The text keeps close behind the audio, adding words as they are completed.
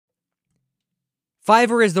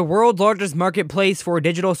Fiverr is the world's largest marketplace for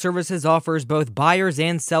digital services, offers both buyers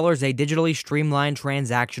and sellers a digitally streamlined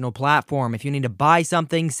transactional platform. If you need to buy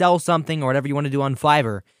something, sell something, or whatever you want to do on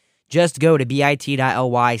Fiverr, just go to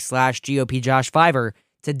bit.ly/GOPJoshFiverr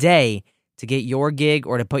today to get your gig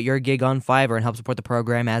or to put your gig on Fiverr and help support the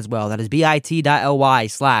program as well. That is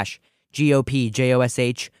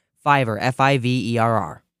bit.ly/GOPJOSH Fiverr,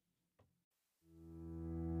 Fiverr.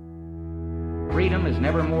 Freedom is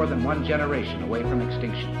never more than one generation away from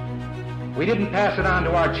extinction. We didn't pass it on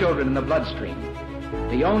to our children in the bloodstream.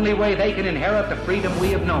 The only way they can inherit the freedom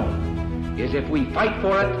we have known is if we fight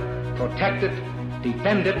for it, protect it,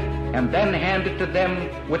 defend it, and then hand it to them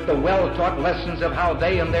with the well-taught lessons of how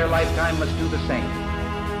they in their lifetime must do the same.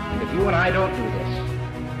 And if you and I don't do this,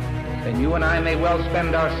 then you and I may well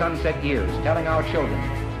spend our sunset years telling our children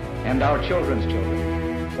and our children's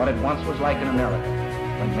children what it once was like in America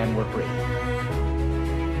when men were free.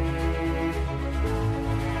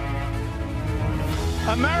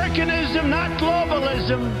 Americanism, not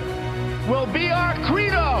globalism, will be our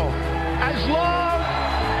credo as long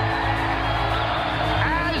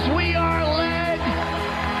as we are led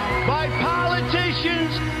by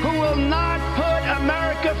politicians who will not put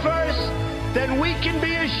America first. Then we can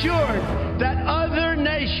be assured that other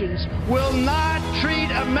nations will not treat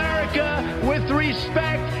America with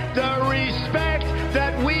respect, the respect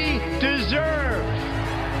that we deserve.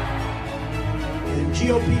 And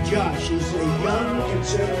GOP Josh is a young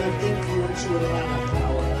conservative influence with a lot of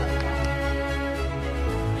power.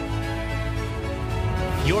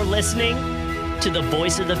 You're listening to the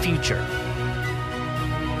voice of the future,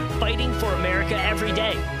 fighting for America every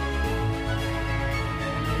day.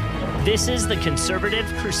 This is the Conservative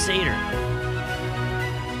Crusader.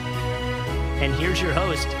 And here's your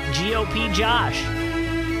host, GOP Josh.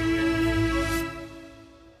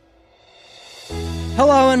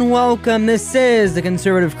 Hello and welcome. This is the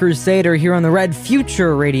Conservative Crusader here on the Red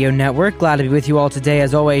Future Radio Network. Glad to be with you all today.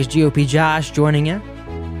 As always, GOP Josh joining you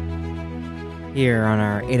here on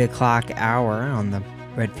our 8 o'clock hour on the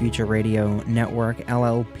Red Future Radio Network,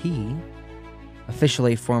 LLP,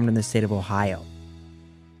 officially formed in the state of Ohio.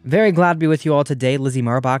 Very glad to be with you all today. Lizzie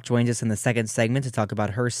Marbach joins us in the second segment to talk about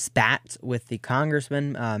her spat with the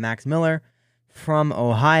Congressman, Max Miller, from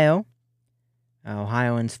Ohio.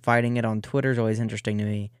 Ohioans fighting it on Twitter is always interesting to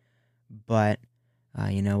me, but,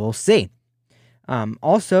 we'll see.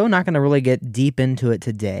 Also, not going to really get deep into it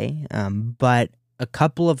today, but a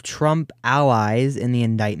couple of Trump allies in the Georgia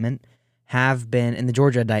indictment, have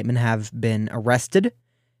been arrested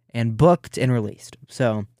and booked and released.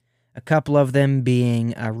 So, a couple of them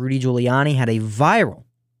being Rudy Giuliani had a viral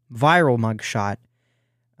mugshot.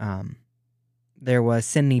 There was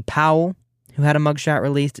Sidney Powell, who had a mugshot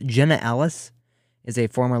released. Jenna Ellis is a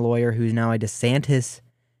former lawyer who's now a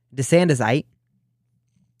DeSantisite,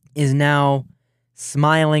 is now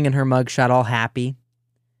smiling in her mugshot, all happy.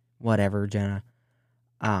 Whatever, Jenna.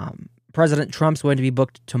 President Trump's going to be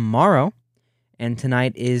booked tomorrow, and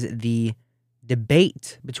tonight is the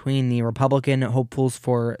debate between the Republican hopefuls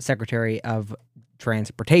for Secretary of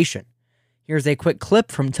Transportation. Here's a quick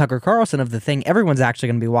clip from Tucker Carlson of the thing everyone's actually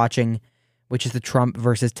going to be watching, which is the Trump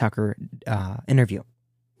versus Tucker interview.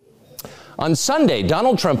 On Sunday,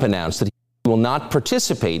 Donald Trump announced that he will not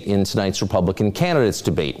participate in tonight's Republican candidates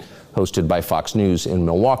debate hosted by Fox News in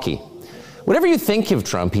Milwaukee. Whatever you think of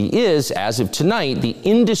Trump, he is, as of tonight, the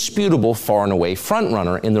indisputable far and away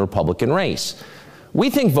frontrunner in the Republican race. We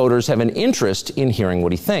think voters have an interest in hearing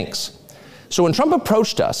what he thinks. So when Trump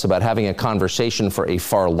approached us about having a conversation for a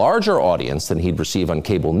far larger audience than he'd receive on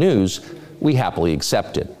cable news, we happily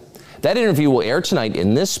accepted. That interview will air tonight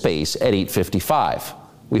in this space at 8:55.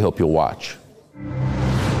 We hope you'll watch.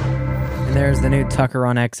 And there's the new Tucker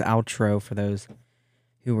on X outro for those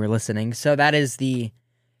who were listening. So that is the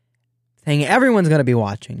thing everyone's going to be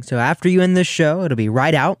watching. So after you end this show, it'll be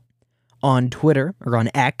right out on Twitter or on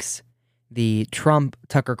X. The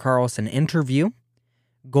Trump-Tucker Carlson interview,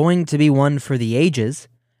 going to be one for the ages,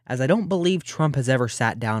 as I don't believe Trump has ever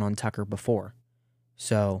sat down on Tucker before.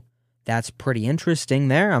 So that's pretty interesting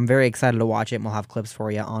there. I'm very excited to watch it, and we'll have clips for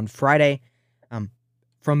you on Friday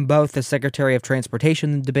from both the Secretary of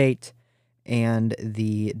Transportation debate and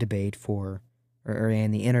the debate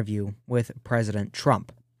and the interview with President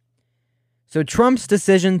Trump. So Trump's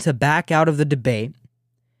decision to back out of the debate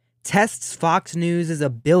tests Fox News'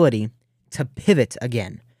 ability to pivot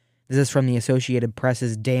again. This is from the Associated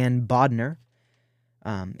Press's Dan Bodner.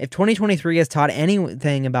 If 2023 has taught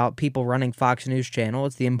anything about people running Fox News Channel,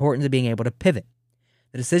 it's the importance of being able to pivot.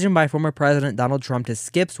 The decision by former President Donald Trump to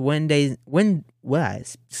skip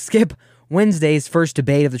Wednesday's first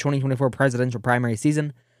debate of the 2024 presidential primary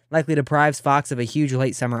season likely deprives Fox of a huge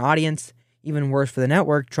late summer audience. Even worse for the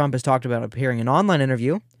network, Trump has talked about appearing in an online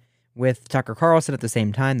interview with Tucker Carlson at the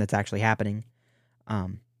same time. That's actually happening.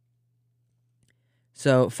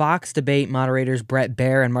 So Fox debate moderators Brett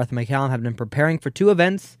Baer and Martha McCallum have been preparing for two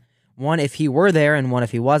events, one if he were there and one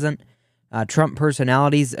if he wasn't. Fox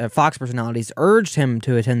personalities urged him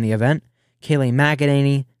to attend the event. Kayleigh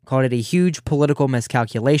McEnany called it a huge political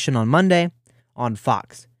miscalculation on Monday on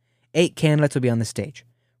Fox. 8 candidates will be on the stage.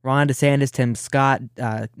 Ron DeSantis, Tim Scott,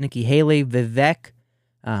 Nikki Haley, Vivek,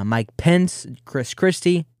 Mike Pence, Chris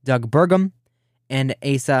Christie, Doug Burgum, and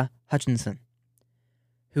Asa Hutchinson.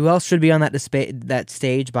 Who else should be on that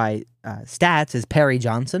stage by stats is Perry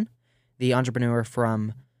Johnson, the entrepreneur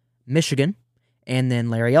from Michigan, and then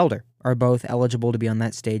Larry Elder are both eligible to be on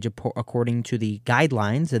that stage according to the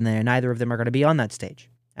guidelines, and neither of them are going to be on that stage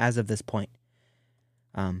as of this point.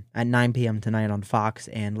 At 9 p.m. tonight on Fox,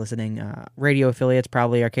 and listening radio affiliates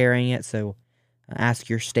probably are carrying it, so ask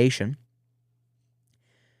your station.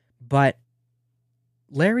 But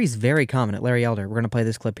Larry's very confident, Larry Elder. We're going to play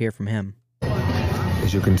this clip here from him.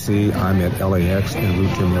 As you can see, I'm at LAX en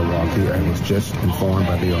route to Milwaukee. I was just informed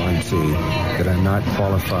by the RNC that I'm not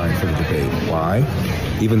qualified for the debate. Why?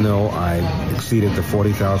 Even though I exceeded the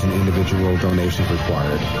 40,000 individual donations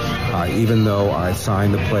required, even though I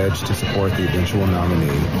signed the pledge to support the eventual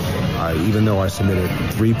nominee, even though I submitted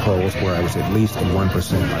 3 polls where I was at least at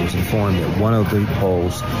 1%, I was informed that one of the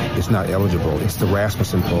polls is not eligible. It's the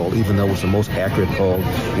Rasmussen poll. Even though it was the most accurate poll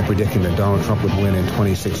in predicting that Donald Trump would win in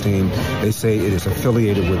 2016, they say it is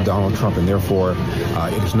affiliated with Donald Trump, and therefore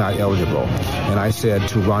it is not eligible. And I said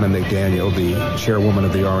to Ronna McDaniel, the chairwoman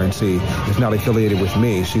of the RNC, it's not affiliated with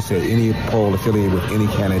me. She said any poll affiliated with any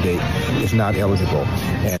candidate is not eligible.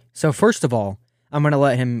 So first of all, I'm going to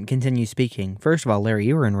let him continue speaking. First of all, Larry,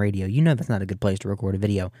 you were in radio. You know that's not a good place to record a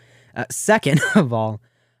video. Second of all,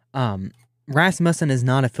 Rasmussen is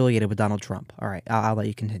not affiliated with Donald Trump. All right, I'll let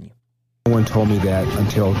you continue. No one told me that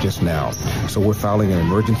until just now. So we're filing an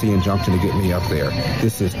emergency injunction to get me up there.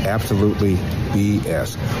 This is absolutely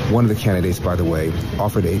BS. One of the candidates, by the way,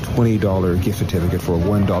 offered a $20 gift certificate for a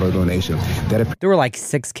 $1 donation. There were like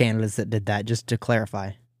 6 candidates that did that, just to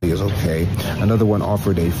clarify. Is okay. Another one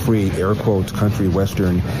offered a free, air quotes, country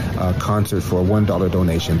western concert for a $1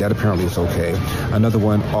 donation. That apparently is okay. Another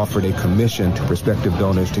one offered a commission to prospective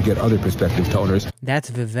donors to get other prospective donors. That's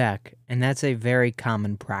Vivek, and that's a very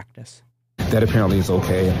common practice. That apparently is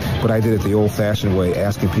okay, but I did it the old-fashioned way,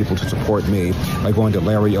 asking people to support me by going to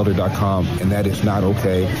LarryElder.com, and that is not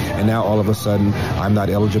okay. And now all of a sudden, I'm not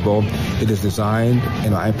eligible. It is designed,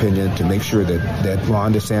 in my opinion, to make sure that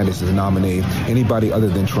Ron DeSantis is the nominee, anybody other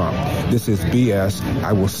than Trump. This is BS.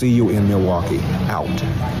 I will see you in Milwaukee.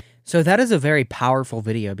 Out. So that is a very powerful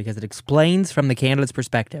video because it explains from the candidate's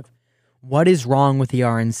perspective what is wrong with the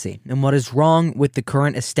RNC and what is wrong with the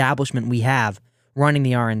current establishment we have running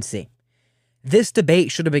the RNC. This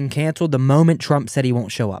debate should have been canceled the moment Trump said he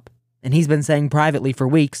won't show up. And he's been saying privately for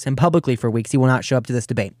weeks and publicly for weeks he will not show up to this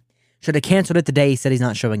debate. Should have canceled it the day he said he's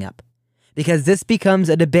not showing up. Because this becomes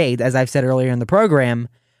a debate, as I've said earlier in the program,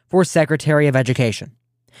 for Secretary of Education,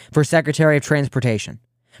 for Secretary of Transportation,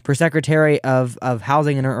 for Secretary of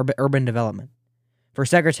Housing and Urban Development, for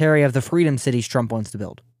Secretary of the Freedom Cities Trump wants to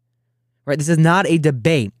build. Right? This is not a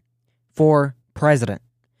debate for president.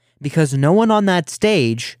 Because no one on that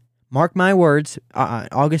stage, mark my words,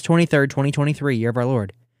 August 23rd, 2023, year of our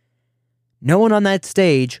Lord, no one on that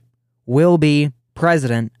stage will be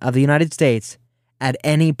president of the United States at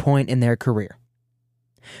any point in their career.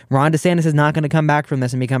 Ron DeSantis is not going to come back from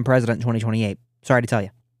this and become president in 2028. Sorry to tell you.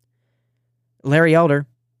 Larry Elder,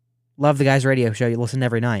 love the guy's radio show. You listen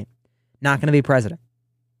every night. Not going to be president.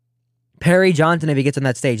 Perry Johnson, if he gets on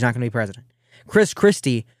that stage, not going to be president. Chris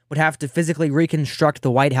Christie would have to physically reconstruct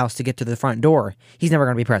the White House to get to the front door. He's never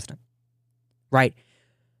going to be president. Right?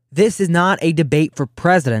 This is not a debate for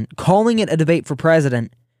president. Calling it a debate for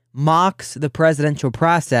president mocks the presidential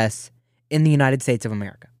process in the United States of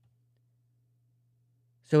America.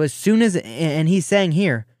 So as soon as, and he's saying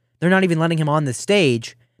here, they're not even letting him on the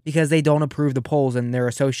stage because they don't approve the polls and they're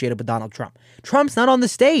associated with Donald Trump. Trump's not on the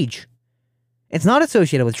stage. It's not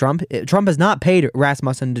associated with Trump. Trump has not paid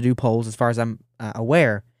Rasmussen to do polls as far as I'm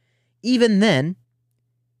aware. Even then,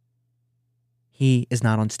 he is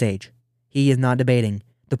not on stage. He is not debating.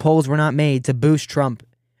 The polls were not made to boost Trump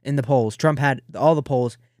in the polls. Trump had all the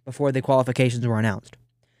polls before the qualifications were announced.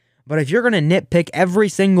 But if you're going to nitpick every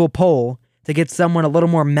single poll to get someone a little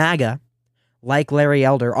more MAGA, like Larry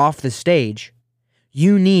Elder, off the stage,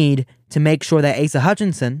 you need to make sure that Asa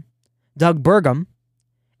Hutchinson, Doug Burgum,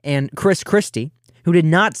 and Chris Christie, who did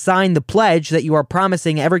not sign the pledge that you are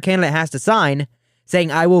promising every candidate has to sign, saying,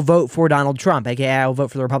 I will vote for Donald Trump, aka I will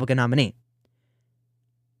vote for the Republican nominee.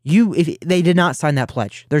 If they did not sign that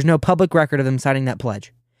pledge. There's no public record of them signing that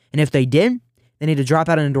pledge. And if they did, they need to drop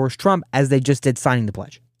out and endorse Trump as they just did signing the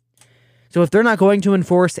pledge. So if they're not going to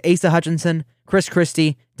enforce Asa Hutchinson, Chris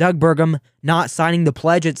Christie, Doug Burgum not signing the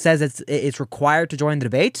pledge, it says it's required to join the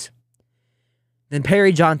debates, then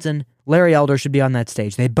Perry Johnson, Larry Elder should be on that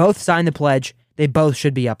stage. They both signed the pledge. They both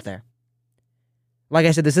should be up there. Like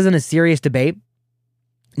I said, this isn't a serious debate.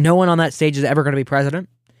 No one on that stage is ever going to be president.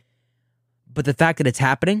 But the fact that it's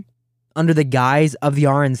happening under the guise of the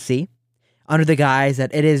RNC, under the guise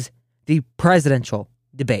that it is the presidential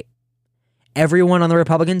debate. Everyone on the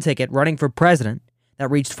Republican ticket running for president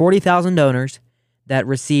that reached 40,000 donors, that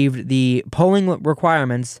received the polling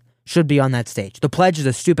requirements, should be on that stage. The pledge is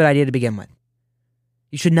a stupid idea to begin with.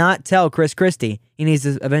 You should not tell Chris Christie he needs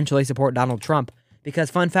to eventually support Donald Trump because,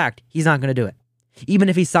 fun fact, he's not going to do it. Even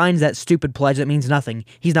if he signs that stupid pledge that means nothing,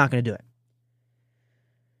 he's not going to do it.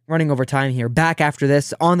 Running over time here. Back after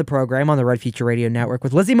this on the program on the Red Future Radio Network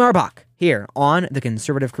with Lizzie Marbach here on The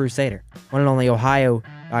Conservative Crusader. One and only Ohio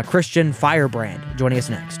Christian firebrand joining us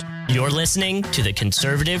next. You're listening to The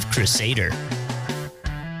Conservative Crusader.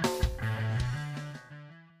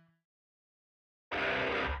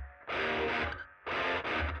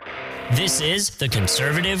 This is The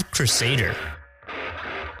Conservative Crusader.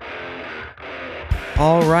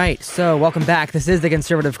 All right, so welcome back. This is The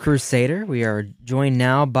Conservative Crusader. We are joined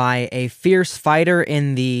now by a fierce fighter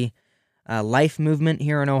in the life movement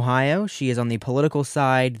here in Ohio. She is on the political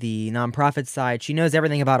side, the nonprofit side. She knows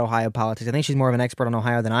everything about Ohio politics. I think she's more of an expert on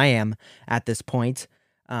Ohio than I am at this point.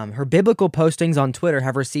 Her biblical postings on Twitter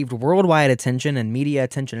have received worldwide attention and media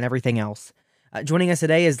attention and everything else. Joining us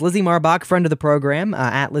today is Lizzie Marbach, friend of the program,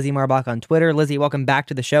 at Lizzie Marbach on Twitter. Lizzie, welcome back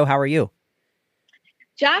to the show. How are you?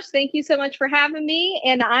 Josh, thank you so much for having me,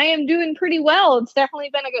 and I am doing pretty well. It's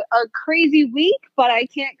definitely been a crazy week, but I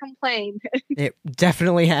can't complain. It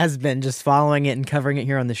definitely has been, just following it and covering it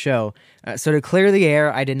here on the show. So to clear the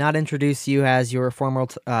air, I did not introduce you as your former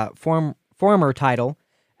title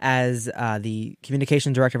as the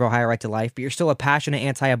Communications Director of Ohio Right to Life, but you're still a passionate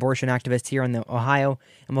anti-abortion activist here in Ohio,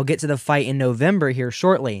 and we'll get to the fight in November here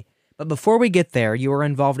shortly. But before we get there, you were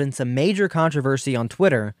involved in some major controversy on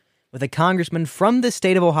Twitter with a congressman from the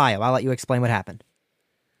state of Ohio. I'll let you explain what happened.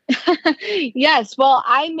 Yes, well,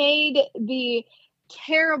 I made the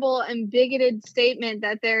terrible and bigoted statement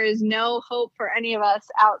that there is no hope for any of us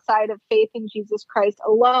outside of faith in Jesus Christ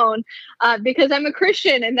alone, because I'm a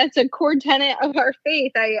Christian, and that's a core tenet of our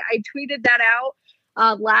faith. I tweeted that out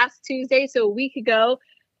last Tuesday, so a week ago,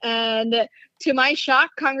 and to my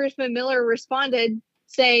shock, Congressman Miller responded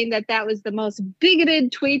saying that that was the most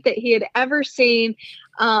bigoted tweet that he had ever seen,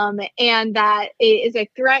 and that it is a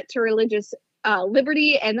threat to religious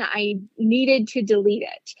liberty, and that I needed to delete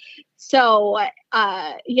it. So,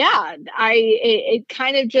 it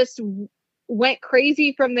kind of just went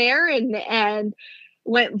crazy from there, and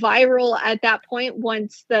went viral at that point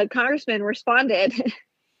once the congressman responded.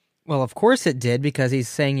 Well, of course it did, because he's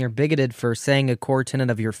saying you're bigoted for saying a core tenet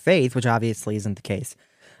of your faith, which obviously isn't the case.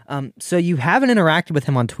 So you haven't interacted with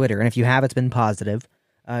him on Twitter, and if you have, it's been positive.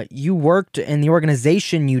 You worked in the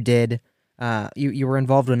organization you did. You were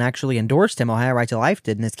involved and actually endorsed him, Ohio Right to Life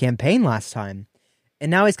did, in his campaign last time.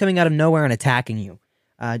 And now he's coming out of nowhere and attacking you.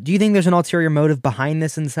 Do you think there's an ulterior motive behind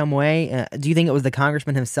this in some way? Do you think it was the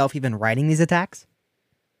congressman himself even writing these attacks?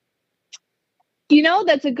 You know,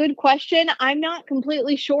 that's a good question. I'm not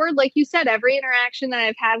completely sure. Like you said, every interaction that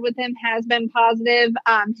I've had with him has been positive.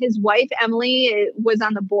 His wife, Emily, was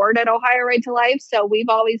on the board at Ohio Right to Life, so we've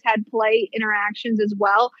always had polite interactions as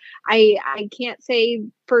well. I can't say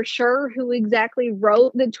for sure who exactly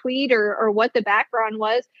wrote the tweet or what the background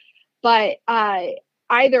was, but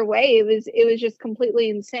either way, it was just completely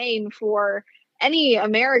insane for any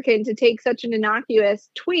American to take such an innocuous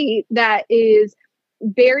tweet that is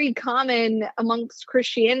very common amongst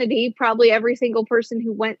Christianity. Probably every single person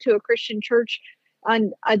who went to a Christian church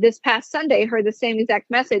on this past Sunday heard the same exact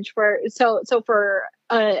message. So for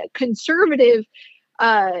a conservative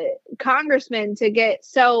congressman to get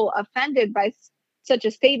so offended by such a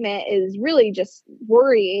statement is really just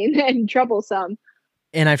worrying and troublesome.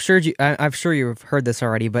 And I'm sure you've heard this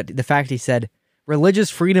already, but the fact he said religious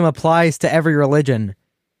freedom applies to every religion,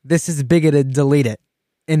 this is bigoted, delete it,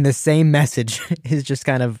 in the same message is just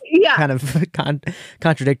kind of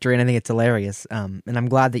contradictory, and I think it's hilarious. And I'm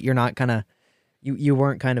glad that you're not you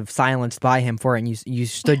weren't kind of silenced by him for it, and you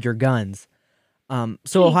stood your guns.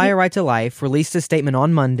 So Ohio Right to Life released a statement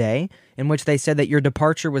on Monday in which they said that your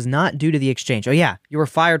departure was not due to the exchange. Oh yeah, you were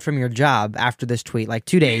fired from your job after this tweet, like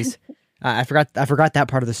 2 days. I forgot that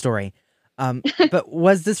part of the story. But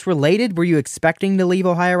was this related? Were you expecting to leave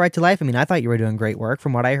Ohio Right to Life? I mean, I thought you were doing great work.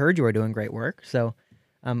 From what I heard, you were doing great work. So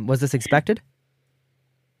was this expected?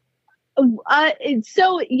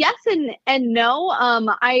 So yes and no.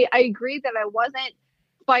 I agree that I wasn't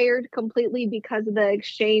fired completely because of the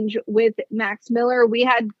exchange with Max Miller. We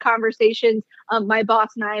had conversations. My boss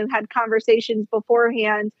and I have had conversations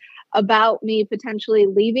beforehand about me potentially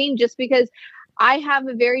leaving, just because I have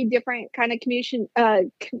a very different kind of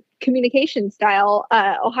communication style.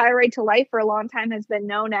 Ohio Right to Life for a long time has been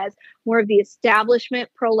known as more of the establishment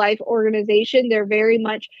pro-life organization. They're very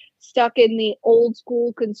much stuck in the old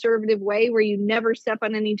school conservative way where you never step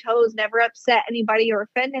on any toes, never upset anybody or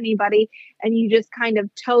offend anybody, and you just kind of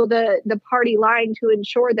toe the party line to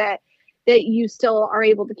ensure that you still are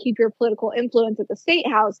able to keep your political influence at the state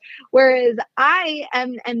house. Whereas I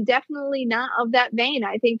am definitely not of that vein.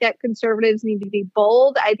 I think that conservatives need to be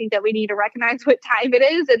bold. I think that we need to recognize what time it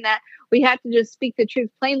is and that we have to just speak the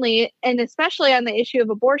truth plainly. And especially on the issue of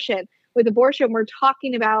abortion. With abortion, we're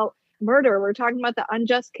talking about murder. We're talking about the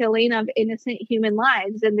unjust killing of innocent human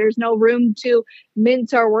lives. And there's no room to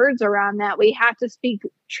mince our words around that. We have to speak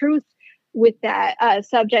truth with that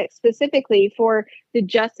subject specifically for the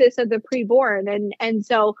justice of the preborn. And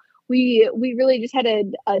so we really just had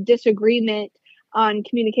a disagreement on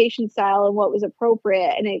communication style and what was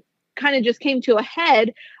appropriate. And it kind of just came to a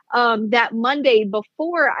head that Monday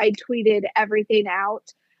before I tweeted everything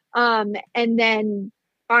out. And then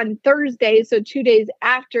on Thursday, so 2 days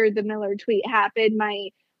after the Miller tweet happened,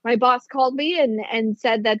 my boss called me and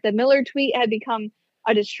said that the Miller tweet had become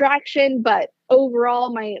a distraction, but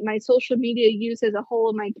overall my social media use as a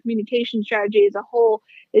whole, my communication strategy as a whole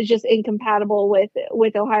is just incompatible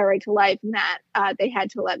with Ohio Right to Life, and that they had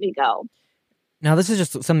to let me go. Now, this is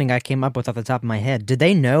just something I came up with off the top of my head. Did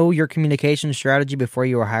they know your communication strategy before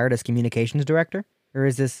you were hired as communications director? Or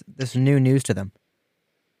is this new news to them?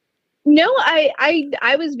 No,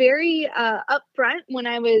 I was very upfront when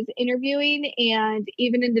I was interviewing, and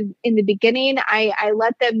even in the beginning, I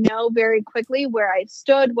let them know very quickly where I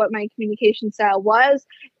stood, what my communication style was,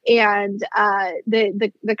 and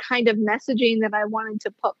the kind of messaging that I wanted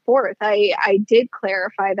to put forth. I did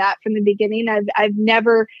clarify that from the beginning. I've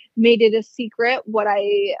never made it a secret what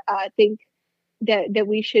I think that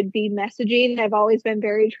we should be messaging. I've always been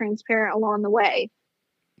very transparent along the way.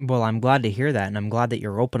 Well, I'm glad to hear that, and I'm glad that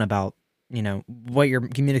you're open about, what your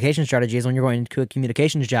communication strategy is when you're going to a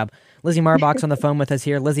communications job. Lizzie Marbach's on the phone with us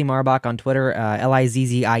here. Lizzie Marbach on Twitter,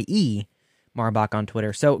 Lizzie Marbach on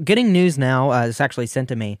Twitter. So getting news now, it's actually sent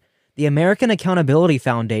to me. The American Accountability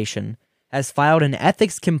Foundation has filed an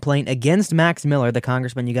ethics complaint against Max Miller, the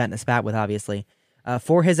congressman you got in a spat with, obviously,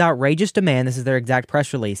 for his outrageous demand, this is their exact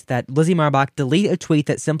press release, that Lizzie Marbach delete a tweet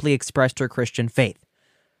that simply expressed her Christian faith.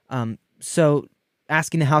 So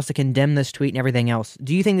asking the House to condemn this tweet and everything else.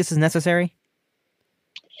 Do you think this is necessary?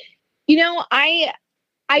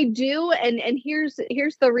 I do, and here's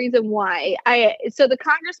the reason why. So the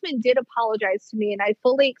congressman did apologize to me, and I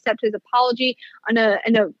fully accept his apology in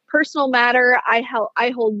a personal matter.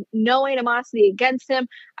 I hold no animosity against him.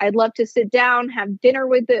 I'd love to sit down, have dinner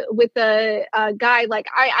with the guy. Like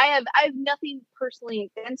I have nothing personally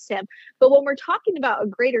against him. But when we're talking about a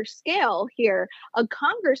greater scale here, a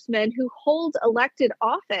congressman who holds elected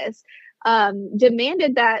office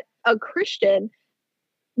demanded that a Christian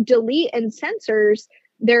delete and censors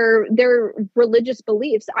their religious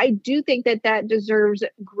beliefs. I do think that deserves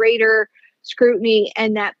greater scrutiny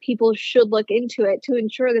and that people should look into it to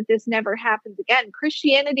ensure that this never happens again.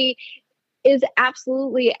 Christianity is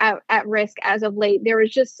absolutely at risk as of late. There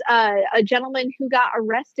was just a gentleman who got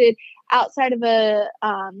arrested outside of a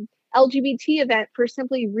LGBT event for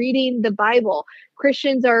simply reading the Bible.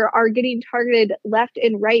 Christians are getting targeted left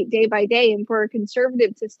and right day by day, and for a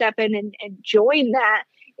conservative to step in and join that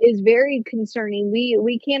is very concerning.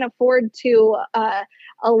 We can't afford to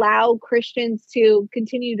allow Christians to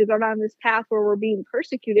continue to go down this path where we're being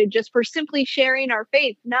persecuted just for simply sharing our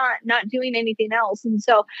faith, not doing anything else. And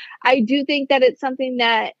so I do think that it's something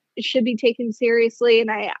that should be taken seriously, and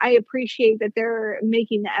I appreciate that they're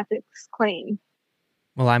making the ethics claim.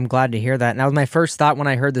 Well, I'm glad to hear that. And that was my first thought when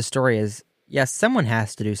I heard the story is, yes, someone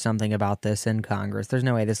has to do something about this in Congress. There's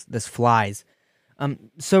no way this flies.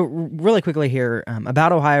 So really quickly here,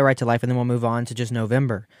 about Ohio Right to Life, and then we'll move on to just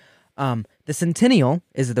November. The Centennial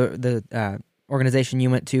is the organization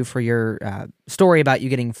you went to for your story about you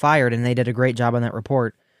getting fired, and they did a great job on that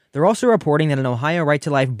report. They're also reporting that an Ohio Right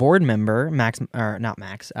to Life board member, Mike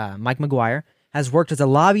McGuire, has worked as a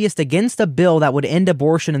lobbyist against a bill that would end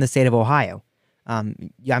abortion in the state of Ohio.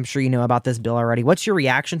 I'm sure you know about this bill already. What's your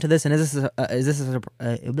reaction to this? And is this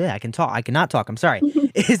I cannot talk. I'm sorry.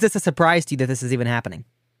 Is this a surprise to you that this is even happening?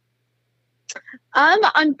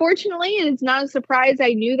 Unfortunately, it's not a surprise.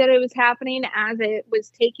 I knew that it was happening as it was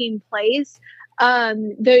taking place.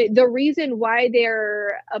 The reason why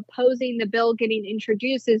they're opposing the bill getting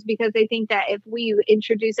introduced is because they think that if we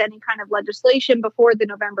introduce any kind of legislation before the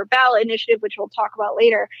November ballot initiative, which we'll talk about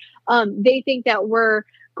later, they think that we're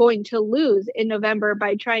going to lose in November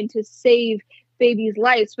by trying to save babies'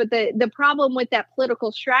 lives. But the problem with that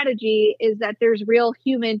political strategy is that there's real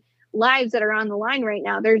human lives that are on the line right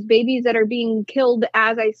now. There's babies that are being killed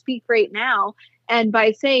as I speak right now. And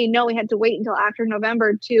by saying, no, we had to wait until after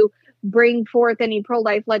November to bring forth any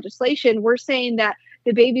pro-life legislation, we're saying that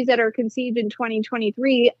the babies that are conceived in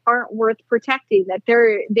 2023 aren't worth protecting, that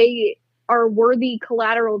they are worthy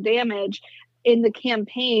collateral damage in the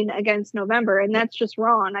campaign against November. And that's just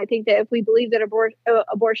wrong. I think that if we believe that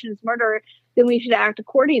abortion is murder, then we should act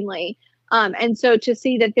accordingly. And so to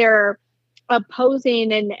see that they're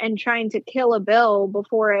opposing and trying to kill a bill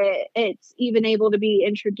before it's even able to be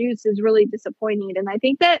introduced is really disappointing. And I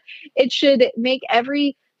think that it should make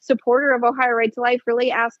every supporter of Ohio Right to Life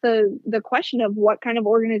really ask the question of what kind of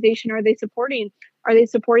organization are they supporting? Are they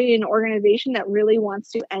supporting an organization that really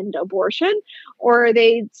wants to end abortion? Or are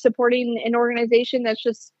they supporting an organization that's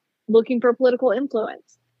just looking for political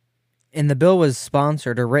influence? And the bill was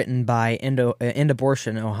sponsored or written by End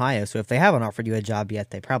Abortion Ohio. So if they haven't offered you a job yet,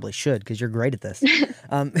 they probably should, because you're great at this.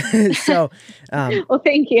 Well,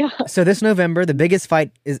 thank you. So this November, the biggest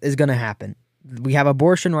fight is going to happen. We have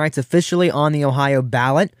abortion rights officially on the Ohio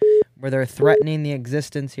ballot, where they're threatening the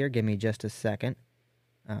existence here. Give me just a second.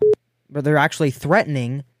 But they're actually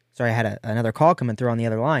threatening. Sorry, I had another call coming through on the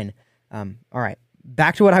other line. All right.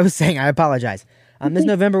 Back to what I was saying. I apologize. This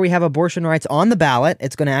November, we have abortion rights on the ballot.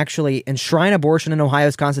 It's going to actually enshrine abortion in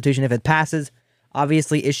Ohio's Constitution if it passes.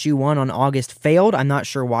 Obviously, issue 1 on August failed. I'm not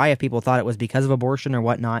sure why, if people thought it was because of abortion or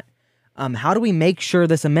whatnot. How do we make sure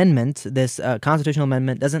this amendment, this constitutional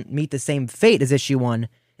amendment, doesn't meet the same fate as issue 1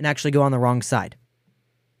 and actually go on the wrong side?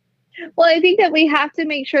 Well, I think that we have to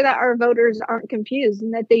make sure that our voters aren't confused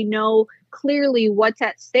and that they know clearly what's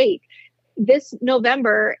at stake. This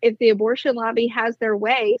November, if the abortion lobby has their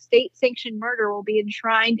way, state-sanctioned murder will be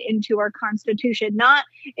enshrined into our Constitution, not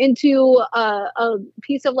into a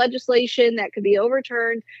piece of legislation that could be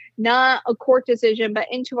overturned, not a court decision, but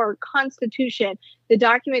into our Constitution, the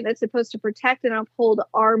document that's supposed to protect and uphold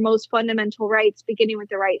our most fundamental rights, beginning with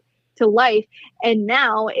the right to life. And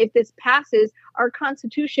now, if this passes, our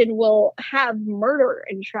Constitution will have murder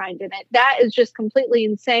enshrined in it. That is just completely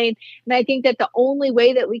insane. And I think that the only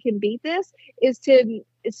way that we can beat this is to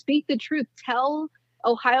speak the truth, tell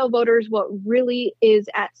Ohio voters what really is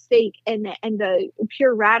at stake, and the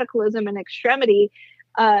pure radicalism and extremity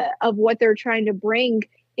of what they're trying to bring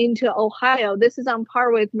into Ohio. This is on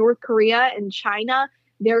par with North Korea and China.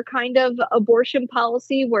 Their kind of abortion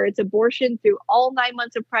policy, where it's abortion through all 9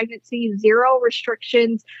 months of pregnancy, zero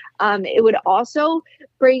restrictions. It would also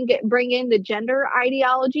bring in the gender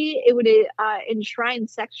ideology. It would enshrine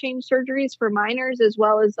sex change surgeries for minors, as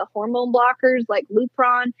well as the hormone blockers like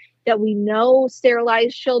Lupron that we know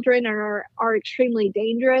sterilize children and are extremely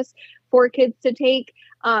dangerous for kids to take.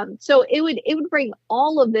 So it would bring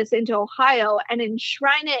all of this into Ohio and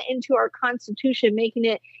enshrine it into our Constitution, making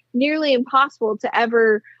it nearly impossible to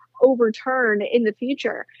ever overturn in the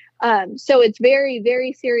future. So it's very,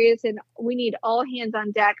 very serious, and we need all hands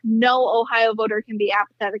on deck. No Ohio voter can be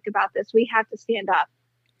apathetic about this. We have to stand up.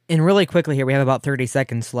 And really quickly here, we have about 30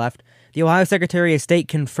 seconds left. The Ohio Secretary of State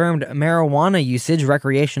confirmed marijuana usage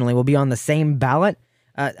recreationally will be on the same ballot.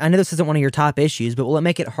 I know this isn't one of your top issues, but will it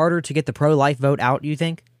make it harder to get the pro-life vote out, do you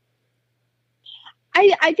think?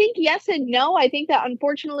 I think yes and no. I think that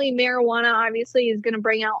unfortunately marijuana obviously is going to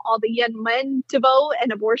bring out all the young men to vote,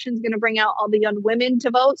 and abortion is going to bring out all the young women to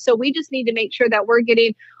vote. So we just need to make sure that we're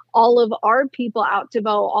getting all of our people out to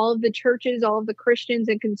vote, all of the churches, all of the Christians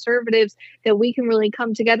and conservatives, that we can really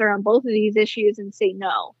come together on both of these issues and say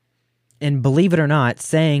no. And believe it or not,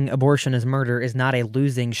 saying abortion is murder is not a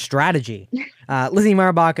losing strategy. Lizzie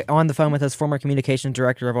Marbach on the phone with us, former communications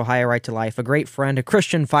director of Ohio Right to Life, a great friend, a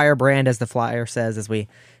Christian firebrand, as the flyer says, as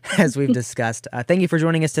we've discussed. Thank you for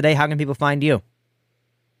joining us today. How can people find you?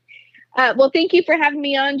 Well, thank you for having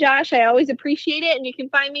me on, Josh. I always appreciate it. And you can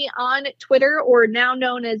find me on Twitter, or now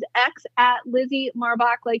known as X, at Lizzie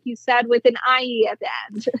Marbach, like you said, with an IE at the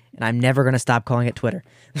end. And I'm never going to stop calling it Twitter.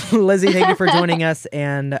 Lizzie, thank you for joining us.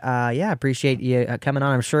 And appreciate you coming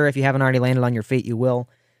on. I'm sure if you haven't already landed on your feet, you will.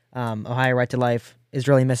 Ohio Right to Life is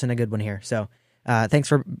really missing a good one here. So thanks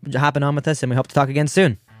for hopping on with us, and we hope to talk again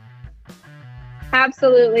soon.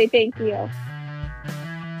 Absolutely. Thank you.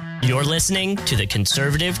 You're listening to the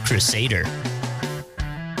Conservative Crusader.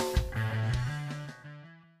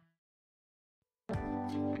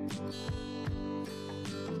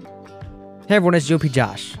 Hey everyone, it's GOP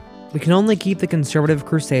Josh. We can only keep the Conservative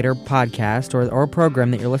Crusader podcast or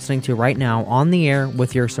program that you're listening to right now on the air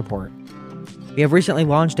with your support. We have recently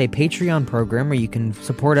launched a Patreon program where you can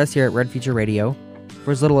support us here at Red Future Radio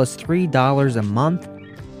for as little as $3 a month.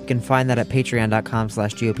 You can find that at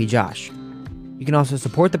patreon.com/GOPJosh. You can also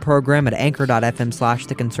support the program at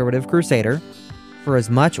anchor.fm/The Conservative Crusader for as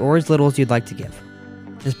much or as little as you'd like to give.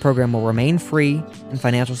 This program will remain free and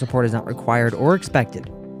financial support is not required or expected,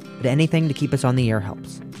 but anything to keep us on the air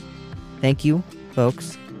helps. Thank you,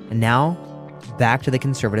 folks. And now, back to the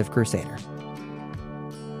Conservative Crusader.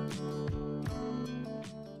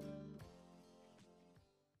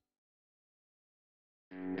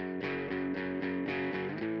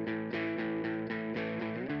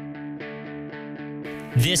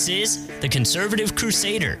 This is the Conservative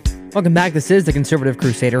Crusader. Welcome back. This is the Conservative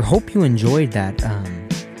Crusader. Hope you enjoyed that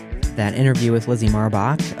interview with Lizzie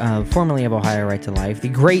Marbach, formerly of Ohio Right to Life, the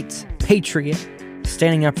great patriot,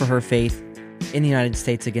 standing up for her faith in the United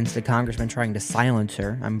States against the congressman trying to silence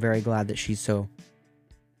her. I'm very glad that she's so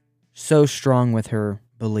strong with her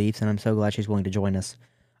beliefs, and I'm so glad she's willing to join us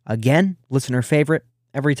again. Listener favorite.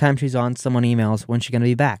 Every time she's on, someone emails, when's she going to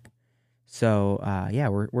be back? So,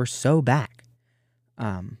 we're so back.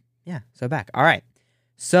 So back. All right.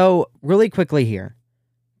 So, really quickly here,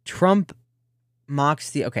 Trump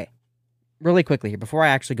mocks really quickly here, before I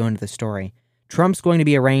actually go into the story, Trump's going to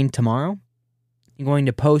be arraigned tomorrow. He's going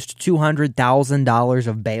to post $200,000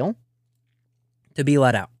 of bail to be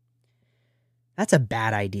let out. That's a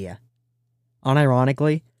bad idea.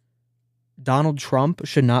 Unironically, Donald Trump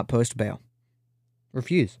should not post bail.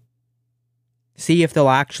 Refuse. See if they'll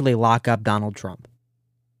actually lock up Donald Trump.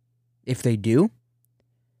 If they do,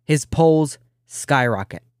 his polls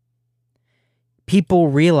skyrocket. People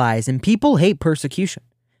realize, and people hate persecution.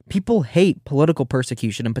 People hate political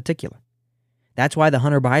persecution in particular. That's why the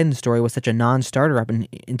Hunter Biden story was such a non-starter up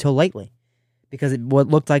until lately. Because what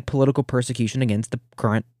looked like political persecution against the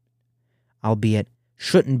current, albeit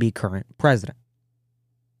shouldn't be current, president.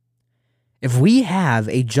 If we have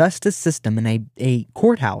a justice system and a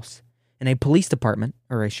courthouse and a police department,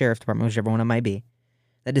 or a sheriff's department, whichever one it might be,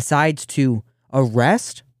 that decides to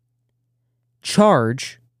arrest,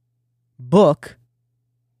 charge, book,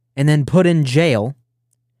 and then put in jail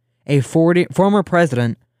a former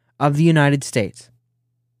president of the United States.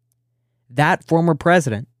 That former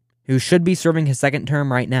president, who should be serving his second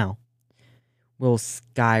term right now, will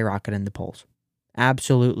skyrocket in the polls.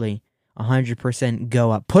 Absolutely, 100%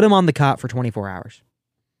 go up. Put him on the cot for 24 hours.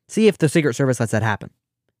 See if the Secret Service lets that happen.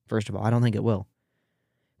 First of all, I don't think it will.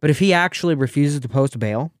 But if he actually refuses to post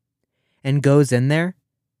bail and goes in there,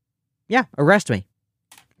 arrest me,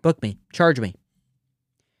 book me, charge me.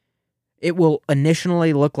 It will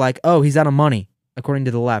initially look like, oh, he's out of money, according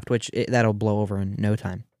to the left, which that'll blow over in no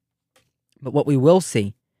time. But what we will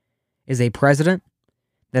see is a president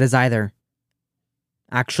that is either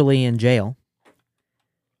actually in jail,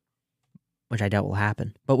 which I doubt will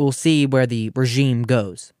happen, but we'll see where the regime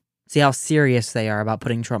goes. See how serious they are about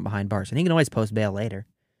putting Trump behind bars. And he can always post bail later.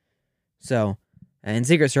 So, and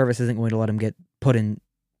Secret Service isn't going to let him get put in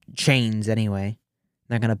chains anyway.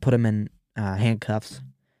 They're going to put him in handcuffs.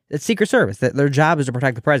 It's Secret Service. Their job is to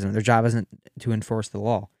protect the president. Their job isn't to enforce the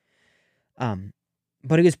law.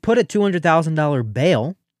 But he was put at $200,000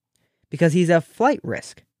 bail because he's a flight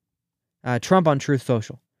risk. Trump on Truth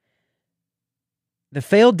Social. The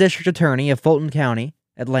failed district attorney of Fulton County,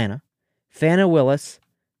 Atlanta, Fannie Willis,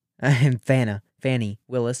 insisted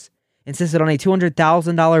on a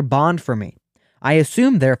 $200,000 bond for me. I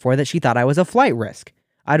assumed, therefore, that she thought I was a flight risk.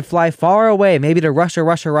 I'd fly far away, maybe to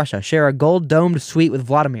Russia, share a gold-domed suite with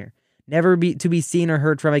Vladimir, never to be seen or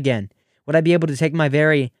heard from again. Would I be able to take my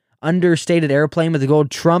very understated airplane with the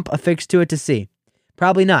gold Trump affixed to it to sea?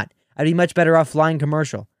 Probably not. I'd be much better off flying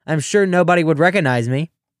commercial. I'm sure nobody would recognize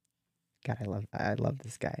me. God, I love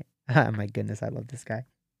this guy. My goodness, I love this guy.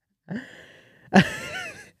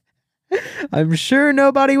 I'm sure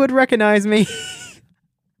nobody would recognize me.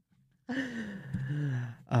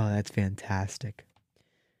 Oh, that's fantastic.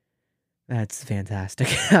 That's fantastic.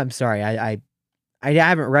 I'm sorry. I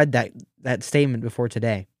haven't read that statement before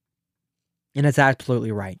today. And it's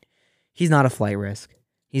absolutely right. He's not a flight risk.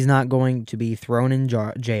 He's not going to be thrown in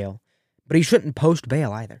jail. But he shouldn't post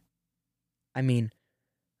bail either. I mean,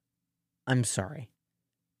 I'm sorry.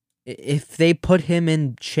 If they put him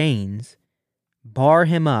in chains, bar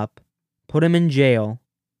him up, put him in jail,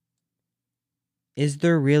 is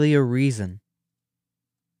there really a reason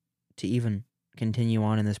to even continue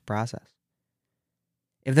on in this process.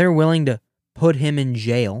 If they're willing to put him in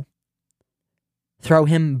jail, throw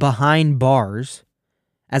him behind bars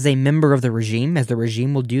as a member of the regime, as the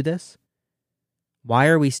regime will do this, why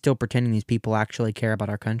are we still pretending these people actually care about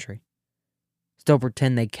our country? Still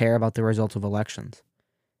pretend they care about the results of elections?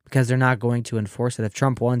 Because they're not going to enforce it. If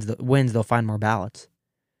Trump wins, they'll find more ballots.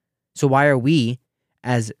 So why are we,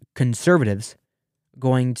 as conservatives,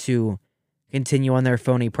 going to continue on their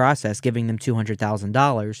phony process, giving them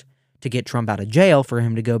 $200,000 to get Trump out of jail for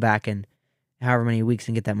him to go back in however many weeks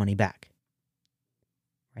and get that money back?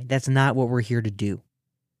 Right? That's not what we're here to do.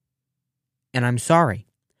 And I'm sorry,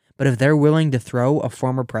 but if they're willing to throw a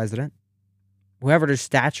former president, whoever their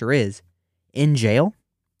stature is, in jail,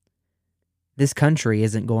 this country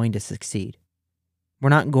isn't going to succeed. We're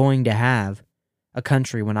not going to have a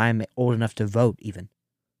country when I'm old enough to vote, even.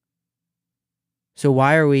 So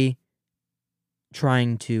why are we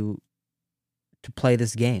trying to play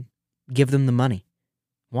this game? Give them the money.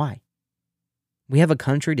 Why? We have a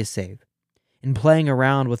country to save. And playing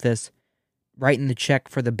around with this, writing the check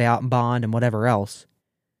for the bond and whatever else,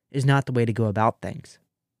 is not the way to go about things.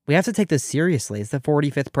 We have to take this seriously. It's the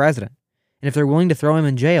 45th president. And if they're willing to throw him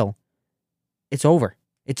in jail, it's over.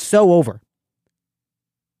 It's so over.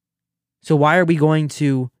 So why are we going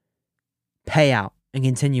to pay out and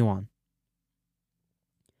continue on?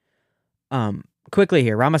 Quickly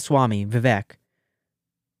here, Ramaswamy Vivek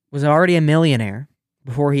was already a millionaire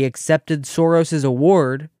before he accepted Soros's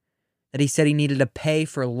award that he said he needed to pay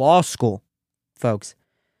for law school. Folks,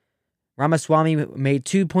 Ramaswamy made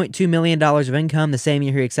 $2.2 million of income the same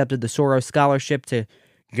year he accepted the Soros scholarship to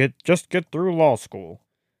get through law school.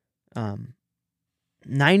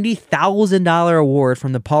 $90,000 award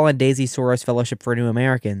from the Paul and Daisy Soros Fellowship for New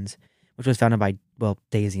Americans, which was founded by,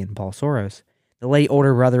 Daisy and Paul Soros, the late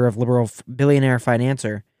older brother of liberal billionaire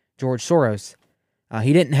financier George Soros.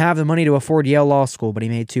 He didn't have the money to afford Yale Law School, but he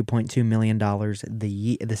made $2.2 million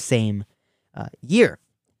the same year.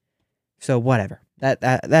 So whatever.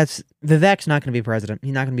 That's Vivek's not going to be president.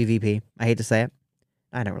 He's not going to be VP. I hate to say it.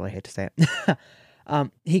 I don't really hate to say it.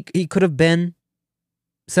 He could have been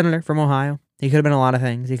senator from Ohio. He could have been a lot of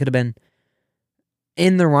things. He could have been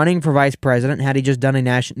in the running for vice president had he just done a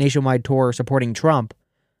nationwide tour supporting Trump.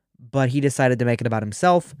 But he decided to make it about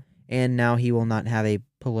himself, and now he will not have a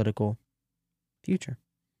political future.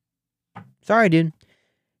 Sorry, dude.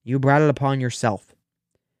 You brought it upon yourself.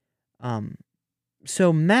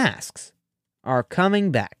 So masks are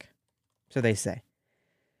coming back. So they say.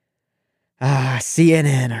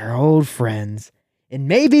 CNN, our old friends. It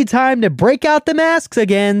may be time to break out the masks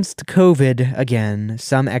against COVID again,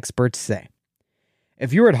 some experts say.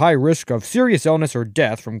 If you're at high risk of serious illness or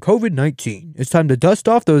death from COVID-19, it's time to dust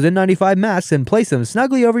off those N95 masks and place them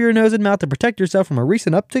snugly over your nose and mouth to protect yourself from a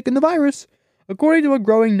recent uptick in the virus, according to a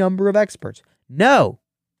growing number of experts. No,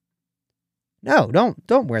 don't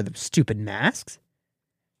wear the stupid masks.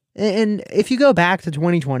 And if you go back to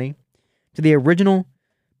 2020, to the original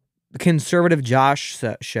Conservative Josh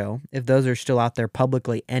show, if those are still out there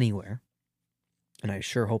publicly anywhere, and I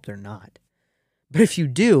sure hope they're not, but if you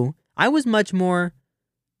do, I was much more,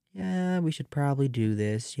 we should probably do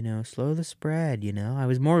this, slow the spread, I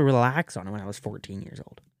was more relaxed on it when I was 14 years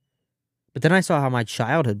old. But then I saw how my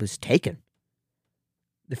childhood was taken.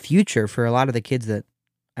 The future for a lot of the kids that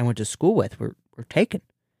I went to school with were taken.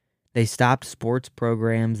 They stopped sports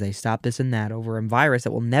programs, they stopped this and that over a virus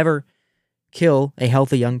that will never kill a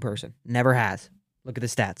healthy young person. Never has. Look at the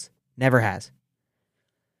stats. Never has.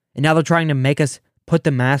 And now they're trying to make us put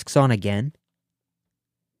the masks on again.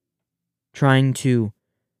 Trying to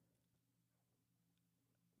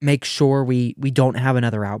make sure we don't have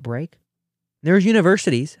another outbreak. There's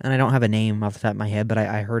universities, and I don't have a name off the top of my head, but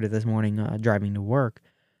I heard it this morning driving to work.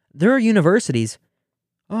 There are universities,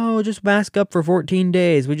 just mask up for 14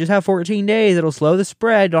 days. We just have 14 days. It'll slow the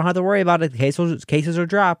spread. Don't have to worry about it. Cases will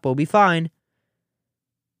drop. We'll be fine.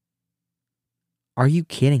 Are you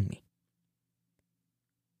kidding me?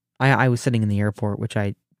 I was sitting in the airport, which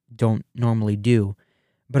I don't normally do,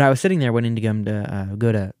 but I was sitting there waiting to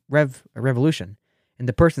go to Revolution, and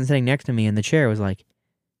the person sitting next to me in the chair was like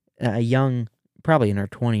a young, probably in her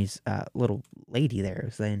 20s, little lady there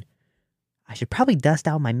was saying, I should probably dust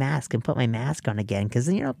out my mask and put my mask on again because,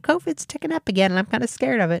 COVID's ticking up again and I'm kind of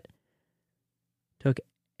scared of it. Took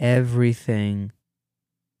everything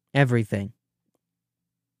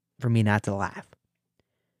for me not to laugh.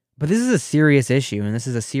 But this is a serious issue, and this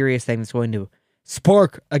is a serious thing that's going to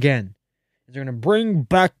spark again. They're going to bring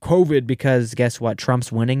back COVID because guess what?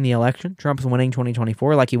 Trump's winning the election. Trump's winning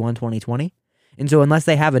 2024 like he won 2020. And so unless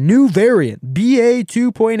they have a new variant, BA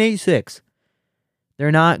 2.86,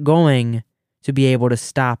 They're not going to be able to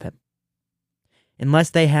stop him. Unless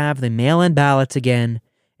they have the mail-in ballots again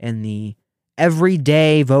and the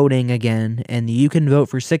everyday voting again, and you can vote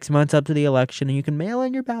for 6 months up to the election, and you can mail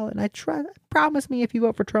in your ballot. And promise me if you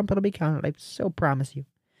vote for Trump, it'll be counted. I so promise you.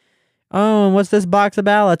 Oh, and what's this box of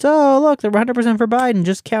ballots? Oh, look, they're 100% for Biden.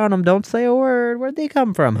 Just count them. Don't say a word. Where'd they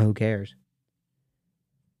come from? Who cares?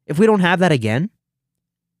 If we don't have that again,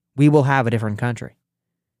 we will have a different country.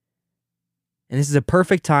 And this is a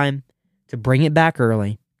perfect time to bring it back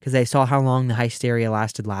early, because they saw how long the hysteria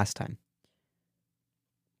lasted last time.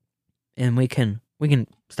 And we can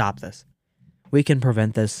stop this. We can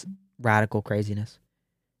prevent this radical craziness.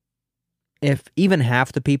 If even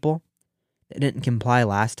half the people that didn't comply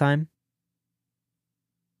last time,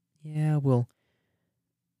 yeah, we'll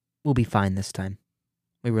be fine this time.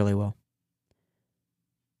 We really will.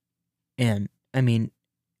 And, I mean,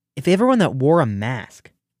 if everyone that wore a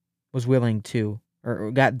mask was willing to,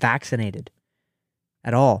 or got vaccinated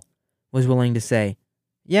at all, was willing to say,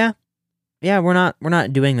 yeah, we're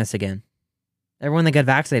not doing this again. Everyone that got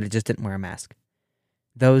vaccinated just didn't wear a mask.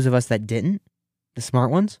 Those of us that didn't, the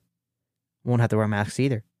smart ones, won't have to wear masks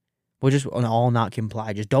either. We'll just all not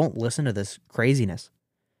comply. Just don't listen to this craziness.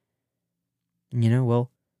 You know,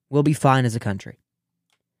 we'll be fine as a country.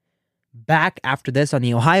 Back after this on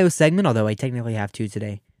the Ohio segment, although I technically have two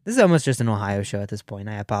today. This is almost just an Ohio show at this point.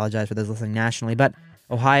 I apologize for those listening nationally, but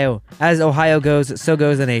Ohio, as Ohio goes, so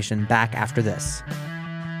goes the nation. Back after this.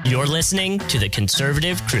 You're listening to the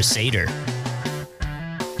Conservative Crusader.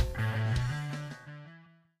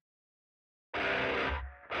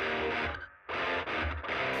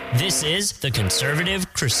 This is the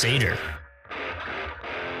Conservative Crusader.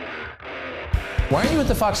 Why are you at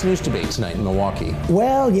the Fox News debate tonight in Milwaukee?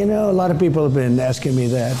 Well, you know, a lot of people have been asking me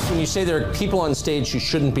that. When you say there are people on stage who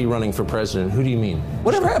shouldn't be running for president, who do you mean?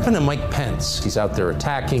 Whatever happened to Mike Pence? He's out there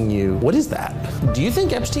attacking you. What is that? Do you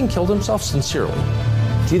think Epstein killed himself sincerely?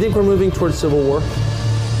 Do you think we're moving towards civil war?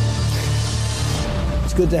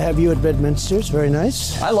 It's good to have you at Bedminster. It's very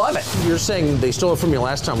nice. I love it. You're saying they stole it from you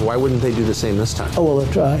last time. Why wouldn't they do the same this time? Oh, well,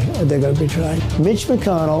 they'll try. They're going to be trying. Mitch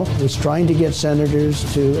McConnell was trying to get senators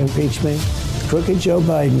to impeach me. Crooked Joe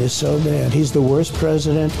Biden is so bad. He's the worst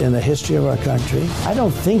president in the history of our country. I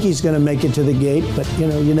don't think he's going to make it to the gate, but, you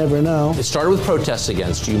know, you never know. It started with protests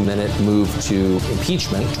against you, then it moved to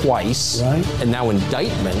impeachment twice. Right. And now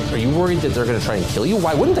indictment. Are you worried that they're going to try and kill you?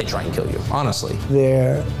 Why wouldn't they try and kill you, honestly?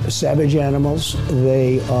 They're savage animals.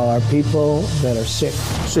 They are people that are sick.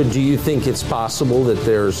 So do you think it's possible that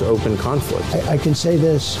there's open conflict? I can say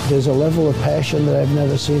this. There's a level of passion that I've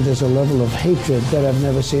never seen. There's a level of hatred that I've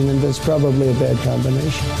never seen, and that's probably a bad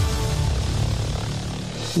combination.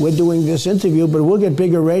 We're doing this interview, but we'll get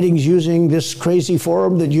bigger ratings using this crazy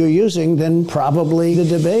forum that you're using than probably the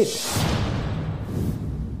debate.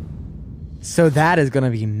 So that is going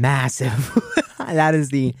to be massive. That is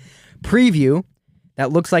the preview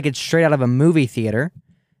that looks like it's straight out of a movie theater.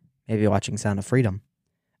 Maybe watching Sound of Freedom.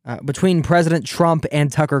 Between President Trump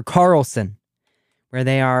and Tucker Carlson, where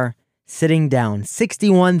they are sitting down.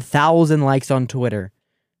 61,000 likes on Twitter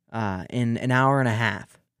in an hour and a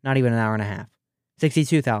half. Not even an hour and a half.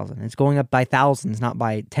 62,000. It's going up by thousands, not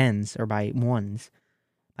by tens or by ones.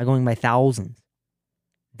 By going by thousands.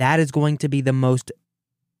 That is going to be the most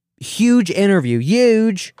huge interview,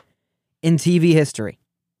 huge, in TV history.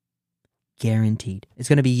 Guaranteed. It's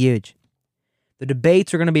going to be huge. The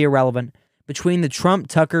debates are going to be irrelevant. Between the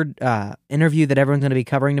Trump-Tucker interview that everyone's going to be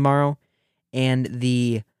covering tomorrow and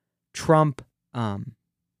the Trump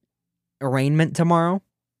arraignment tomorrow,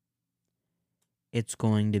 it's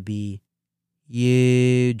going to be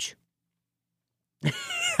huge.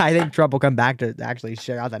 I think Trump will come back to actually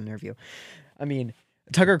share out that interview. I mean,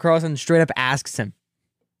 Tucker Carlson straight up asks him,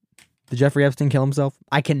 did Jeffrey Epstein kill himself?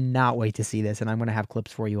 I cannot wait to see this, and I'm going to have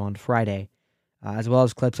clips for you on Friday, as well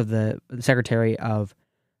as clips of the Secretary of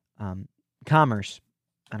Commerce.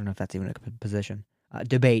 I don't know if that's even a position.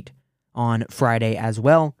 Debate on Friday as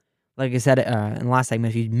well. Like I said in the last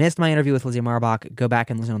segment, if you missed my interview with Lizzie Marbach, go back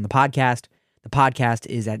and listen on the podcast. The podcast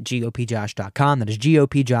is at gopjosh.com. That is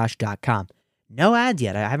gopjosh.com. No ads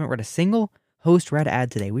yet. I haven't read a single host-read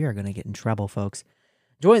ad today. We are going to get in trouble, folks.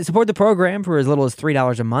 Support the program for as little as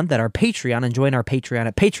 $3 a month at our Patreon, and join our Patreon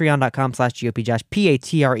at patreon.com/gopjosh,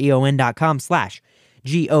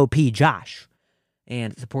 patreon.com/gopjosh.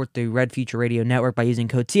 And support the Red Future Radio Network by using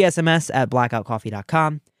code TSMS at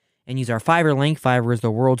blackoutcoffee.com. And use our Fiverr link. Fiverr is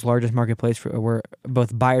the world's largest marketplace where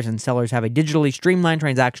both buyers and sellers have a digitally streamlined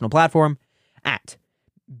transactional platform at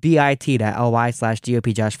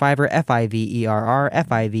bit.ly/GOPJoshFiverr,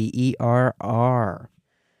 Fiverr, Fiverr.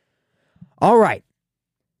 All right.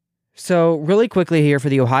 So really quickly here for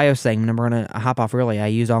the Ohio segment, and we're going to hop off early. I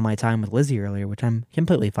used all my time with Lizzie earlier, which I'm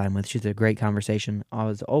completely fine with. She's a great conversation,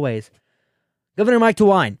 as always. Governor Mike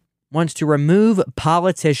DeWine wants to remove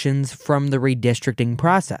politicians from the redistricting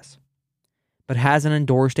process, but hasn't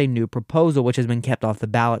endorsed a new proposal, which has been kept off the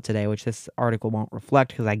ballot today, which this article won't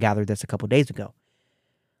reflect because I gathered this a couple days ago.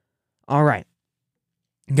 All right.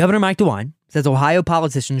 Governor Mike DeWine says Ohio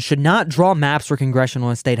politicians should not draw maps for congressional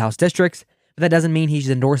and state house districts, but that doesn't mean he's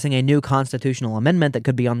endorsing a new constitutional amendment that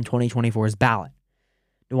could be on 2024's ballot.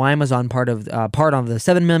 DeWine was on part of the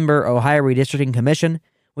 7-member Ohio Redistricting Commission,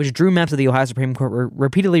 which drew maps that the Ohio Supreme Court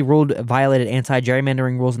repeatedly ruled violated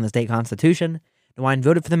anti-gerrymandering rules in the state constitution. DeWine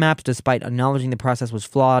voted for the maps despite acknowledging the process was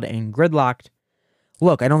flawed and gridlocked.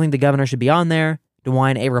 Look, I don't think the governor should be on there.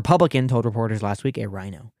 DeWine, a Republican, told reporters last week, a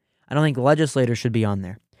rhino. I don't think legislators should be on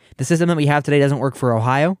there. The system that we have today doesn't work for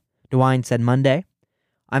Ohio, DeWine said Monday.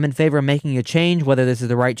 I'm in favor of making a change. Whether this is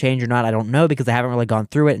the right change or not, I don't know because I haven't really gone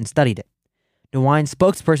through it and studied it. DeWine's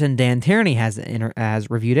spokesperson, Dan Tierney, has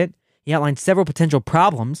reviewed it. He outlined several potential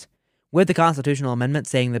problems with the constitutional amendment,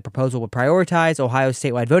 saying the proposal would prioritize Ohio's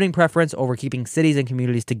statewide voting preference over keeping cities and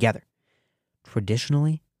communities together.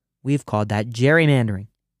 Traditionally, we've called that gerrymandering.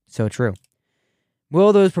 So true.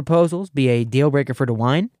 Will those proposals be a deal breaker for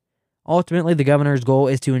DeWine? Ultimately, the governor's goal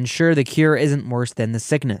is to ensure the cure isn't worse than the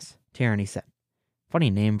sickness, Tierney said. Funny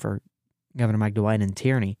name for Governor Mike DeWine and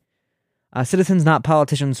Tierney. Citizens Not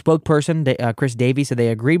Politicians spokesperson Chris Davies said they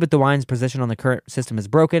agreed with DeWine's position on the current system is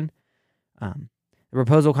broken. The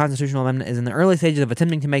proposal constitutional amendment is in the early stages of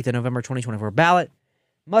attempting to make the November 2024 ballot.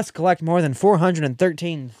 Must collect more than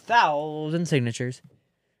 413,000 signatures.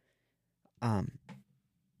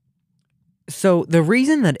 So the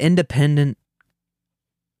reason that independent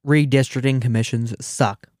redistricting commissions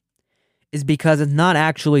suck is because it's not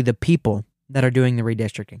actually the people that are doing the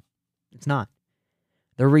redistricting. It's not.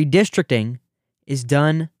 The redistricting is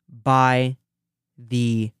done by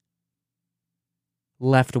the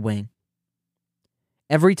left wing.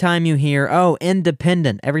 Every time you hear, oh,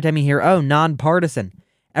 independent, every time you hear, oh, nonpartisan,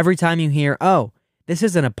 every time you hear, oh, this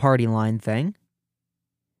isn't a party line thing,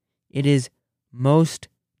 it is most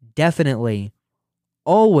definitely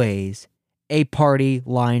always a party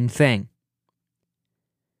line thing.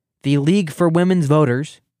 The League for Women's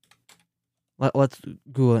Voters, let's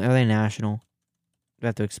Google it. Are they national? I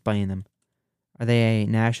have to explain them. Are they a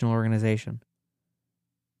national organization?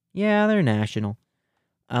 Yeah, they're national.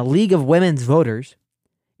 A League of Women's Voters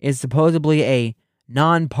is supposedly a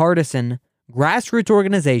nonpartisan grassroots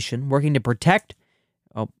organization working to protect,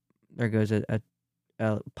 oh, there goes a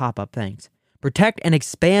pop-up, thanks. Protect and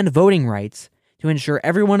expand voting rights to ensure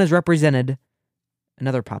everyone is represented.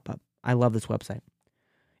 Another pop-up. I love this website.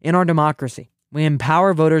 In our democracy, we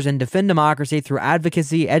empower voters and defend democracy through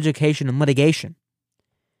advocacy, education, and litigation.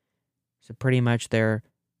 So pretty much they're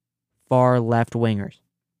far left-wingers.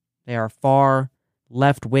 They are far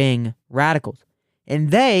left-wing radicals.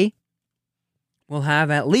 And they will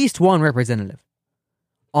have at least one representative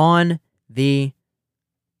on the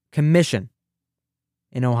commission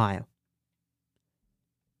in Ohio.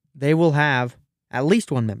 They will have at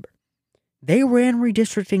least one member. They ran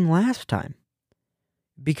redistricting last time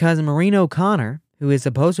because Maureen O'Connor, who is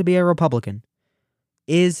supposed to be a Republican,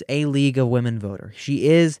 is a League of Women voter. She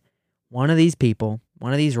is one of these people,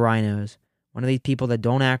 one of these rhinos, one of these people that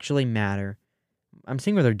don't actually matter. I'm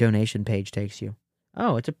seeing where their donation page takes you.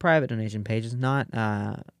 Oh, it's a private donation page. It's not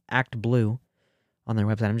Act Blue on their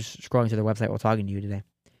website. I'm just scrolling through their website while talking to you today.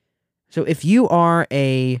 So if you are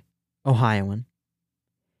a Ohioan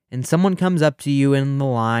and someone comes up to you in the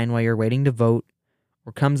line while you're waiting to vote,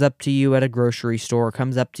 or comes up to you at a grocery store, or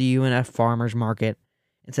comes up to you in a farmer's market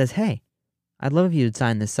and says, hey, I'd love if you would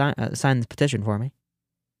sign this petition for me.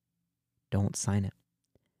 Don't sign it.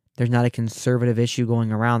 There's not a conservative issue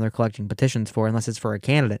going around they're collecting petitions for unless it's for a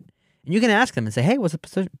candidate. And you can ask them and say, hey, what's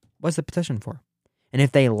the petition for? And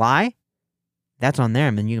if they lie, that's on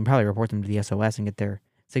them, and you can probably report them to the SOS and get their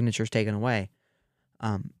signatures taken away.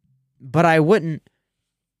 But I wouldn't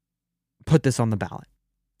put this on the ballot.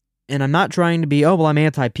 And I'm not trying to be, oh, well, I'm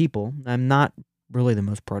anti-people. I'm not really the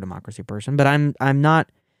most pro-democracy person, but I'm not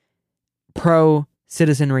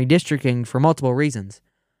pro-citizen redistricting for multiple reasons.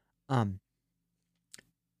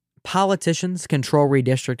 Politicians control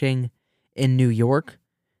redistricting in New York.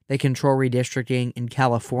 They control redistricting in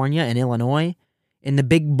California and Illinois. In the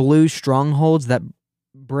big blue strongholds that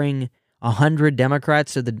bring 100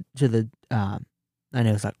 Democrats to the I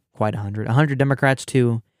know it's not quite 100 Democrats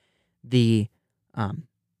to the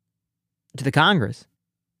Congress.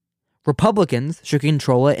 Republicans should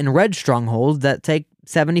control it in red strongholds that take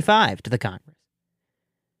 75 to the Congress.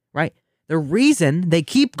 Right? The reason they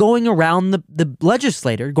keep going around the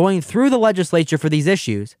legislator, going through the legislature for these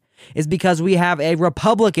issues, is because we have a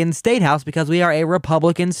Republican state house, because we are a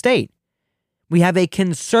Republican state. We have a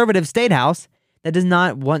conservative state house that does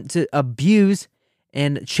not want to abuse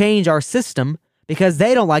and change our system because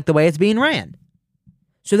they don't like the way it's being ran.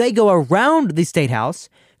 So they go around the state house,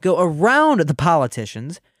 go around the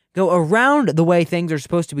politicians, go around the way things are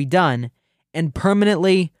supposed to be done, and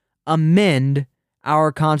permanently amend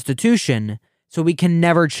our Constitution so we can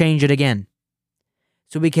never change it again.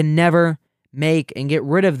 So we can never make and get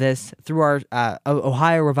rid of this through our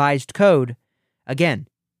Ohio Revised Code again.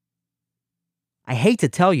 I hate to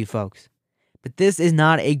tell you folks, but this is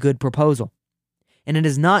not a good proposal. And it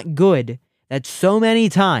is not good that so many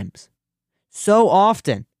times, so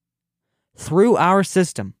often, through our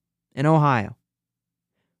system in Ohio,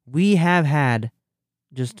 we have had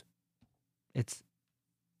just, it's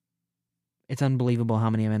unbelievable how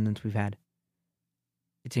many amendments we've had.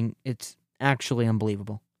 It's actually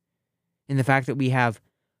unbelievable. And the fact that we have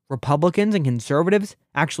Republicans and conservatives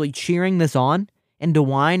actually cheering this on, and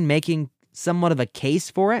DeWine making somewhat of a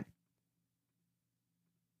case for it.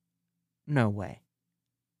 No way.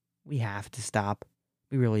 We have to stop.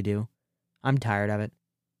 We really do. I'm tired of it.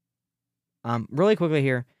 Really quickly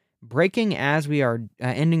here, breaking as we are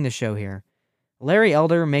ending the show here, Larry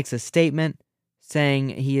Elder makes a statement saying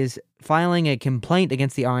he is filing a complaint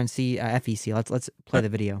against the RNC FEC. Let's play the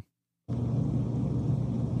video.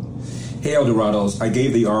 Hey, Eldorados, I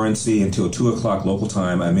gave the RNC until 2 o'clock local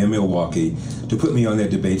time, I'm in Milwaukee, to put me on that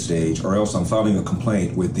debate stage, or else I'm filing a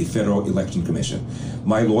complaint with the Federal Election Commission.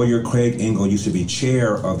 My lawyer, Craig Engel, used to be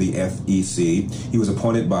chair of the FEC. He was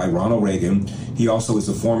appointed by Ronald Reagan. He also is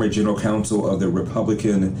the former general counsel of the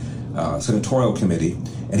Republican Senatorial Committee,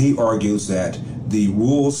 and he argues that the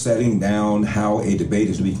rules setting down how a debate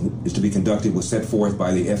is to be conducted was set forth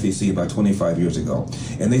by the FEC about 25 years ago.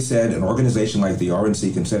 And they said an organization like the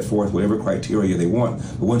RNC can set forth whatever criteria they want,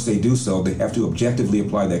 but once they do so, they have to objectively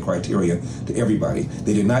apply that criteria to everybody.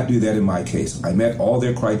 They did not do that in my case. I met all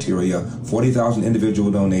their criteria, 40,000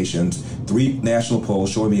 individual donations, 3 national polls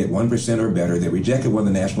showing me at 1% or better. They rejected one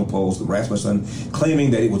of the national polls, Rasmussen,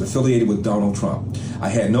 claiming that it was affiliated with Donald Trump. I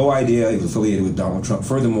had no idea it was affiliated with Donald Trump.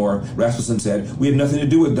 Furthermore, Rasmussen said, we had nothing to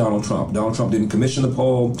do with Donald Trump. Donald Trump didn't commission the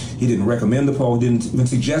poll. He didn't recommend the poll. He didn't even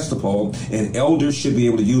suggest the poll. And elders should be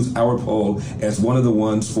able to use our poll as one of the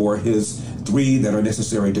ones for his 3 that are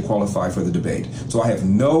necessary to qualify for the debate. So I have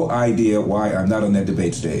no idea why I'm not on that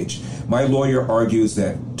debate stage. My lawyer argues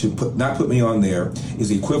that to not put me on there is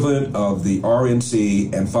the equivalent of the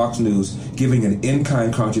RNC and Fox News giving an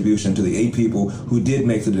in-kind contribution to the 8 people who did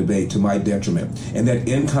make the debate to my detriment. And that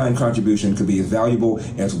in-kind contribution could be as valuable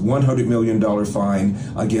as $100 million fine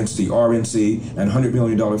against the RNC and $100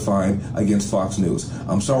 million fine against Fox News.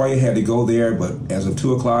 I'm sorry I had to go there, but as of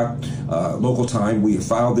 2 o'clock local time, we have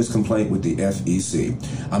filed this complaint with the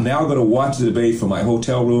FEC. I'm now going to watch the debate from my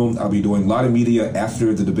hotel room. I'll be doing a lot of media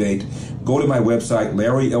after the debate. Go to my website,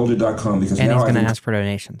 LarryElder.com, because and now he's going to ask for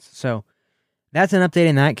donations. So that's an update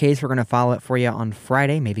in that case. We're going to follow it for you on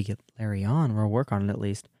Friday. Maybe get Larry on. We'll work on it at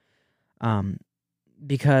least.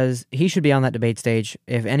 Because he should be on that debate stage.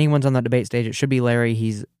 If anyone's on that debate stage, it should be Larry.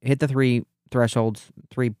 He's hit the 3 thresholds,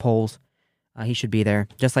 3 polls. He should be there.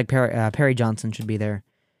 Just like Perry Johnson should be there.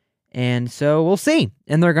 And so we'll see.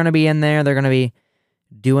 And they're going to be in there. They're going to be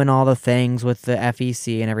doing all the things with the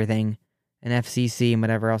FEC and everything, and FCC and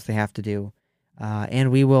whatever else they have to do.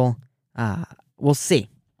 And we will, we'll see.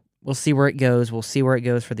 We'll see where it goes. We'll see where it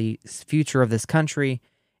goes for the future of this country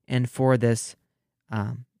and for this,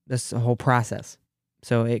 this whole process.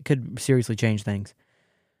 So it could seriously change things.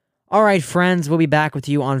 All right, friends, we'll be back with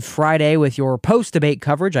you on Friday with your post-debate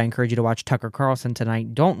coverage. I encourage you to watch Tucker Carlson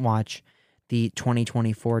tonight. Don't watch the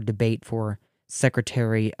 2024 debate for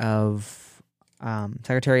Secretary of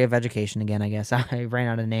Education again, I guess. I ran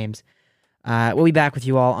out of names. We'll be back with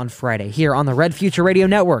you all on Friday here on the Red Future Radio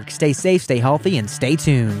Network. Stay safe, stay healthy, and stay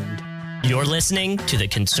tuned. You're listening to The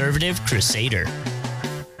Conservative Crusader.